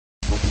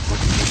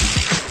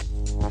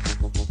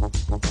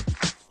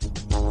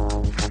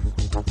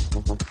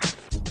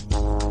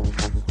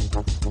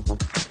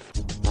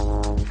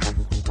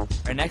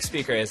Our next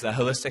speaker is a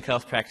holistic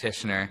health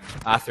practitioner,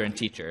 author, and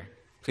teacher.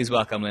 Please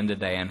welcome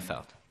Diane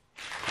Feldt.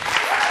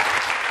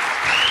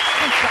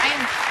 Thanks,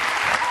 Brian.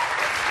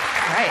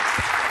 All right.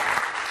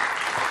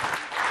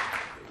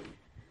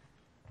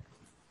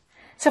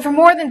 So for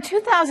more than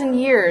 2,000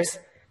 years,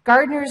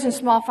 gardeners and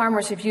small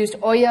farmers have used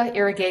Olla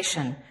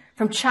irrigation.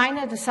 From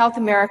China to South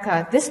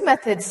America, this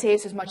method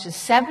saves as much as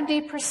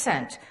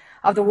 70%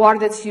 of the water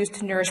that's used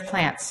to nourish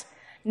plants.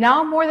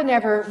 Now more than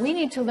ever, we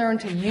need to learn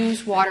to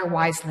use water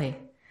wisely.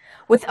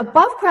 With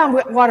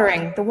above-ground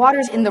watering, the water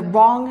is in the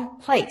wrong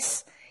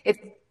place. It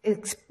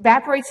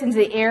evaporates into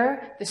the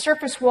air, the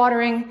surface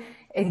watering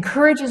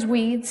encourages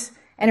weeds,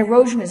 and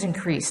erosion is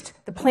increased.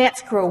 The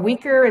plants grow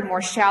weaker and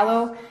more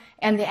shallow,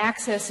 and the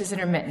access is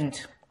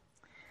intermittent.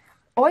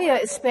 Olla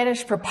is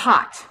Spanish for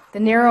pot. The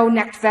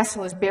narrow-necked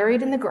vessel is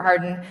buried in the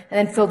garden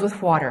and then filled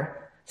with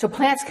water. So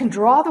plants can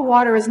draw the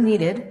water as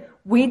needed,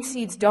 weed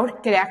seeds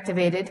don't get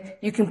activated,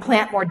 you can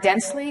plant more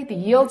densely, the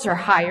yields are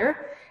higher,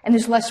 and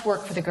there's less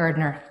work for the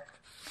gardener.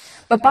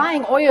 But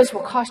buying Ollas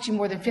will cost you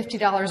more than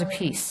 $50 a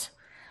piece.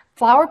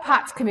 Flower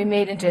pots can be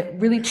made into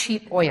really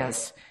cheap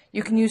Ollas.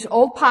 You can use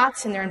old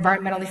pots and they're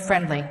environmentally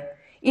friendly.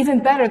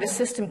 Even better, the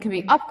system can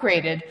be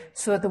upgraded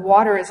so that the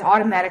water is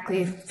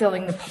automatically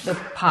filling the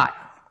pot.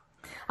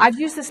 I've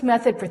used this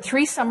method for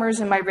 3 summers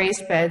in my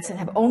raised beds and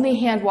have only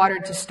hand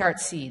watered to start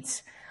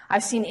seeds.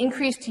 I've seen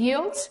increased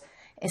yields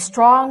and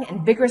strong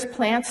and vigorous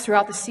plants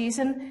throughout the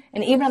season,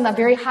 and even on the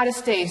very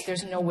hottest days,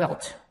 there's no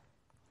wilt.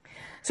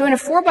 So in a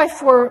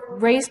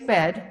 4x4 raised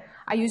bed,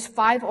 I use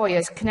 5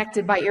 Ollas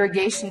connected by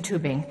irrigation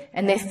tubing,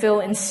 and they fill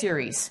in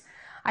series.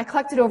 I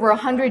collected over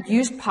 100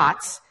 used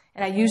pots,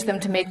 and I use them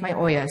to make my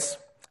Ollas.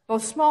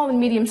 Both small and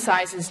medium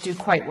sizes do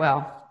quite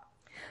well.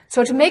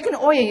 So to make an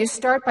Olla, you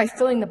start by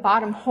filling the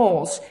bottom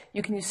holes.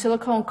 You can use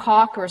silicone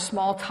caulk or a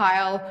small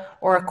tile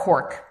or a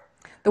cork.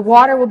 The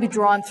water will be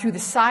drawn through the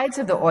sides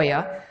of the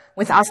Olla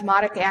with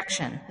osmotic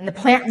action, and the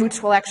plant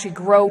roots will actually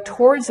grow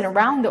towards and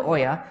around the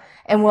Olla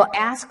and will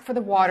ask for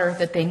the water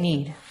that they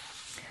need.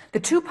 The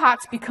 2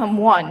 pots become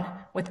one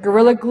with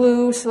Gorilla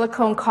Glue,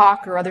 silicone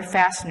caulk, or other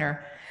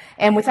fastener.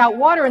 And without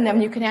water in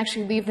them, you can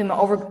actually leave them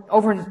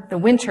over the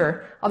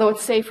winter, although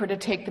it's safer to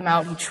take them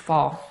out each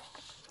fall.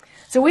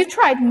 So we've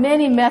tried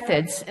many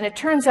methods, and it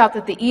turns out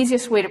that the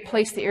easiest way to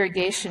place the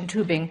irrigation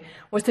tubing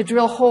was to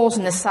drill holes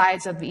in the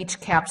sides of each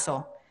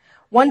capsule.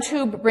 One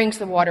tube brings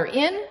the water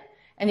in,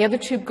 and the other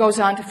tube goes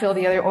on to fill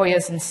the other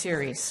Ollas in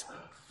series.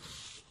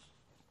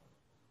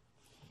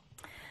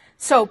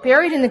 So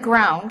buried in the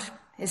ground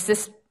is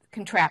this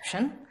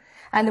contraption,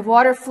 and the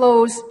water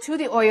flows to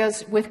the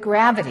Ollas with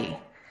gravity.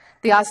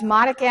 The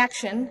osmotic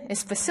action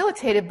is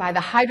facilitated by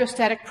the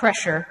hydrostatic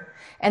pressure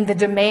and the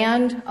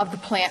demand of the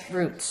plant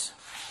roots.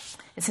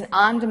 It's an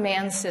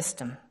on-demand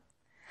system.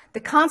 The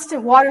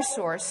constant water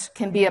source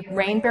can be a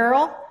rain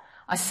barrel,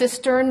 a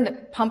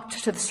cistern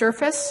pumped to the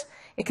surface.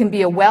 It can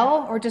be a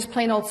well or just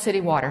plain old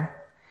city water.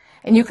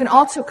 And you can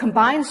also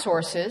combine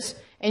sources,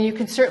 and you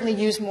can certainly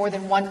use more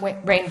than one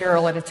rain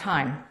barrel at a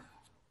time.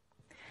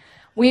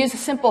 We use a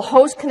simple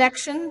hose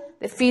connection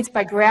that feeds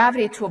by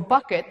gravity to a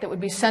bucket that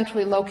would be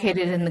centrally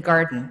located in the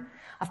garden.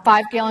 A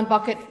 5-gallon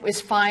bucket is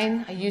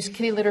fine. I use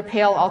kitty litter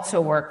pail, also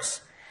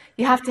works.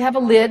 You have to have a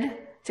lid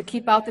to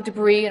keep out the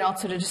debris and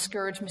also to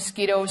discourage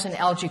mosquitoes and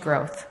algae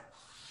growth.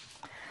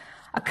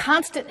 A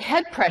constant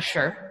head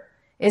pressure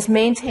is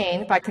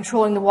maintained by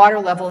controlling the water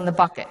level in the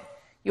bucket.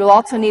 You'll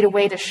also need a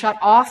way to shut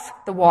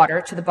off the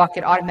water to the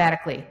bucket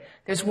automatically.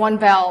 There's one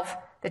valve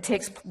that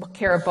takes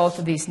care of both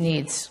of these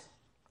needs.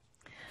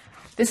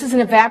 This is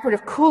an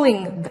evaporative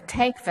cooling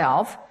tank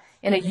valve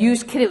in a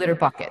used kitty litter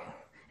bucket.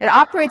 It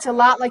operates a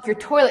lot like your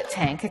toilet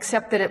tank,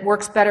 except that it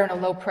works better in a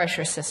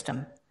low-pressure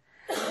system.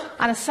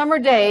 On a summer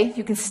day,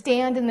 you can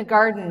stand in the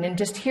garden and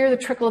just hear the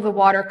trickle of the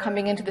water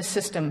coming into the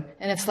system,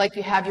 and it's like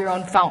you have your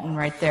own fountain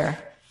right there.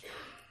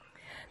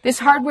 This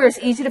hardware is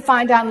easy to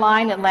find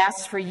online and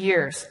lasts for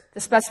years.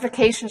 The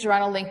specifications are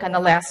on a link on the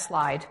last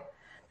slide.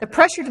 The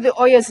pressure to the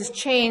Ollas is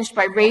changed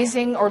by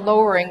raising or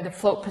lowering the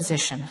float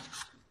position.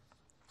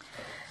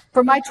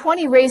 For my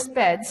 20 raised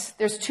beds,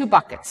 there's 2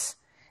 buckets,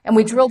 and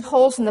we drilled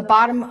holes in the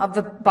bottom of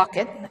the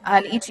bucket,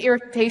 and each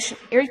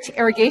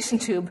irrigation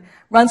tube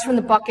runs from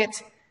the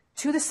bucket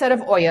to the set of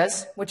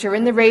Ollas, which are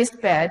in the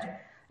raised bed,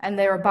 and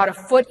they're about a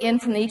foot in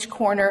from each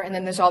corner, and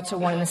then there's also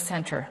one in the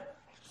center.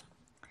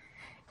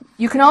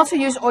 You can also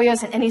use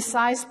Ollas in any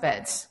size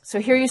beds. So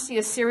here you see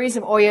a series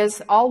of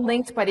Ollas all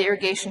linked by the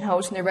irrigation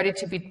hose, and they're ready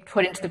to be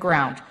put into the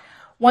ground.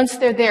 Once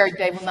they're there,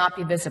 they will not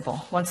be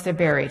visible once they're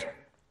buried.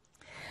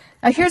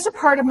 Now here's a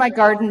part of my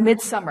garden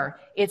midsummer.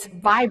 It's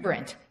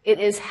vibrant,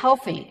 it is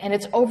healthy, and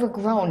it's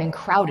overgrown and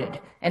crowded,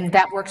 and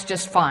that works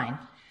just fine.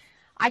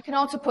 I can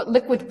also put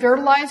liquid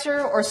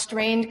fertilizer or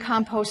strained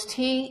compost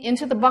tea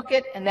into the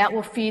bucket, and that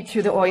will feed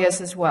through the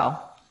Ollas as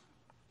well.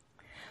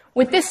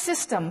 With this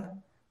system,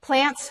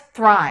 plants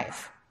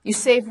thrive. You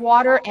save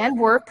water and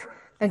work.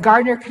 The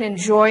gardener can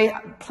enjoy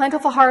a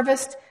plentiful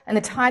harvest and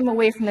the time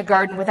away from the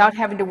garden without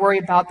having to worry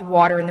about the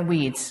water and the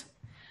weeds.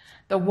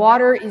 The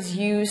water is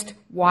used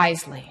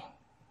wisely.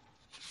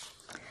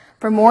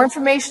 For more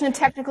information and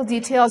technical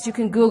details, you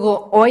can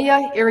Google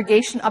Olla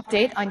Irrigation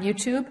Update on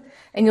YouTube,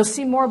 and you'll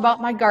see more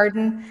about my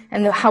garden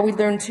and how we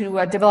learned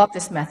to develop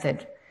this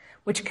method,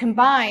 which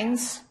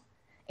combines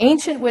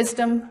ancient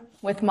wisdom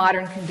with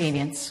modern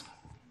convenience.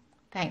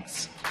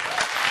 Thanks.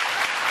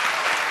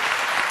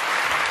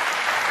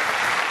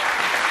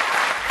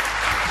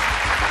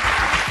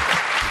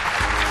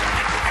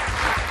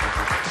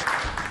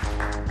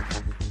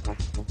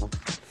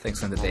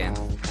 Thanks, Linda Diane.